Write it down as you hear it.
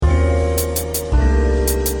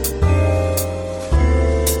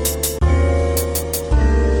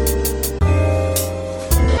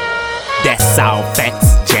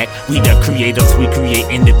Facts, Jack. We the creators, we create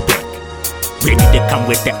in the back. Ready to come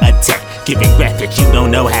with the attack. Giving graphics, you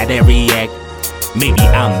don't know how to react. Maybe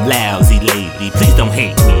I'm lousy lately, please don't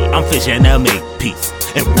hate me. I'm fishing to make peace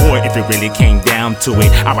and war if it really came down to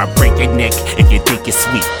it. I would break your neck if you think it's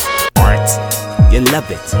sweet. Art, you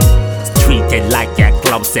love it. Treat it like your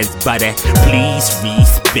closest buddy. Please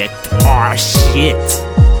respect our shit.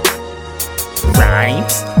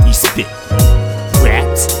 Rhymes, we spit.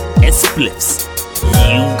 Raps and spliffs.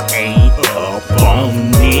 You ain't up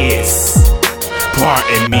on this.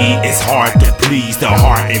 Pardon me, it's hard to please. The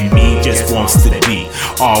heart in me just wants to be.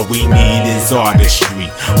 All we need is artistry.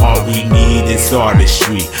 All we need is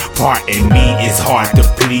artistry. Pardon me, it's hard to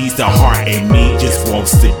please. The heart in me just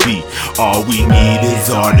wants to be. All we need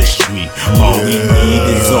is artistry. All we need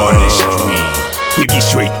is artistry. We get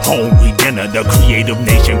straight hungry dinner. The creative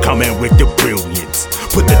nation coming with the brilliance.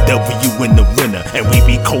 Put the W in the winner, and we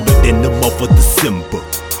be colder than the month of December.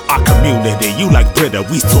 Our community, you like Britta,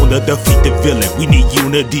 we sooner defeat the villain. We need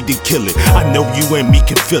unity to kill it. I know you and me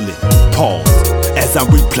can feel it. Pause as I'm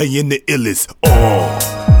replaying the illest.